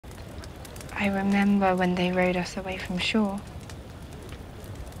I remember when they rowed us away from shore,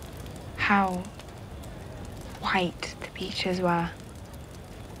 how white the beaches were,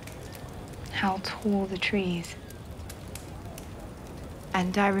 how tall the trees.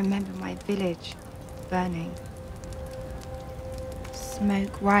 And I remember my village burning,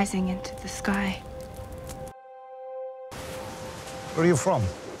 smoke rising into the sky. Where are you from?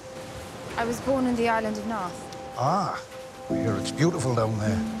 I was born on the island of Naath. Ah, I hear it's beautiful down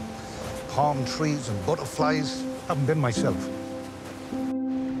there. Palm trees and butterflies. Haven't been myself.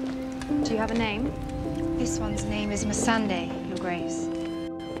 Do you have a name? This one's name is Missandei, Your Grace.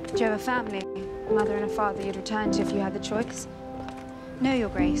 Do you have a family? A mother and a father you'd return to if you had the choice? No, Your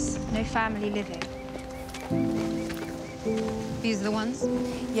Grace. No family living. These are the ones?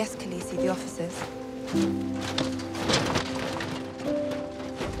 Yes, Khaleesi, the officers.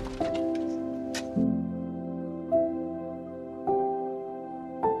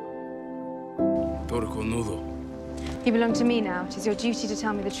 You belong to me now. It is your duty to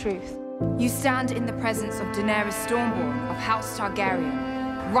tell me the truth. You stand in the presence of Daenerys Stormborn of House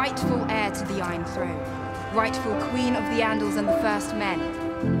Targaryen, rightful heir to the Iron Throne, rightful Queen of the Andals and the First Men,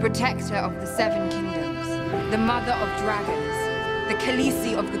 protector of the Seven Kingdoms, the Mother of Dragons, the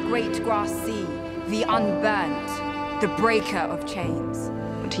Khaleesi of the Great Grass Sea, the Unburnt, the Breaker of Chains.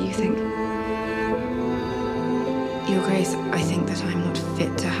 What do you think? Your Grace, I think that I'm not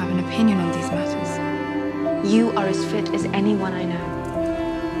fit to have an opinion on these matters. You are as fit as anyone I know.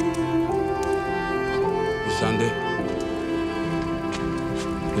 Missandei,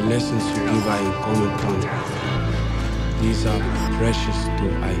 the lessons you give are in common tongue. These are precious to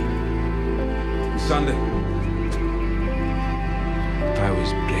I. Missandei, I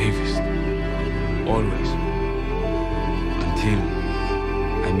was bravest, always, until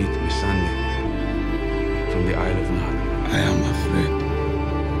I meet Missandei from the Isle of Naath. I am afraid.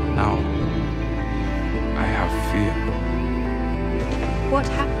 Now, I have fear. What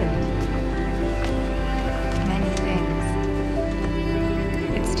happened? Many things.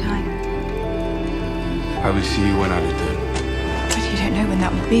 It's time. I will see you when I return. But you don't know when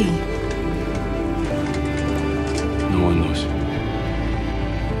that will be. No one knows.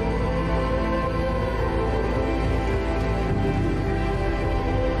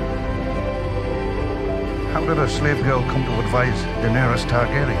 How did a slave girl come to advise Daenerys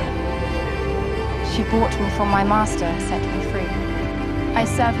Targaryen? She bought me from my master and set me free. I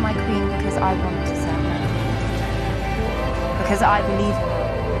serve my queen because I want to serve her. Because I believe in her.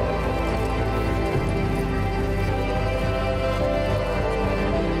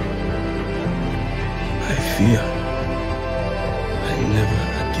 I fear I never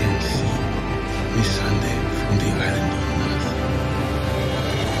again see Missandei from the island of Naath.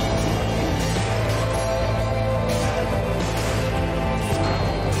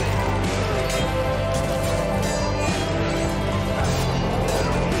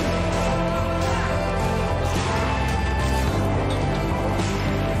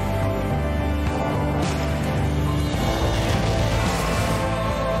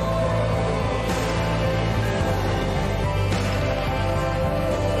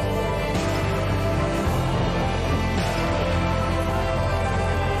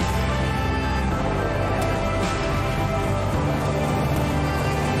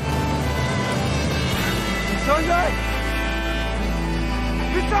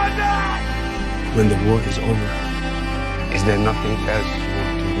 When the war is over, is there nothing else you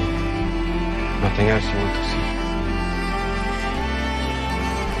want to do? Nothing else you want to see?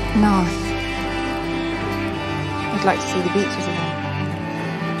 Naath. I'd like to see the beaches again.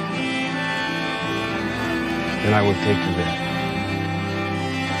 Then I will take you there.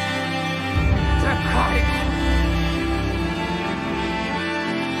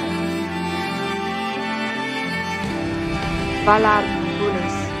 Valar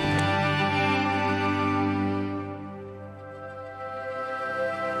Bullus.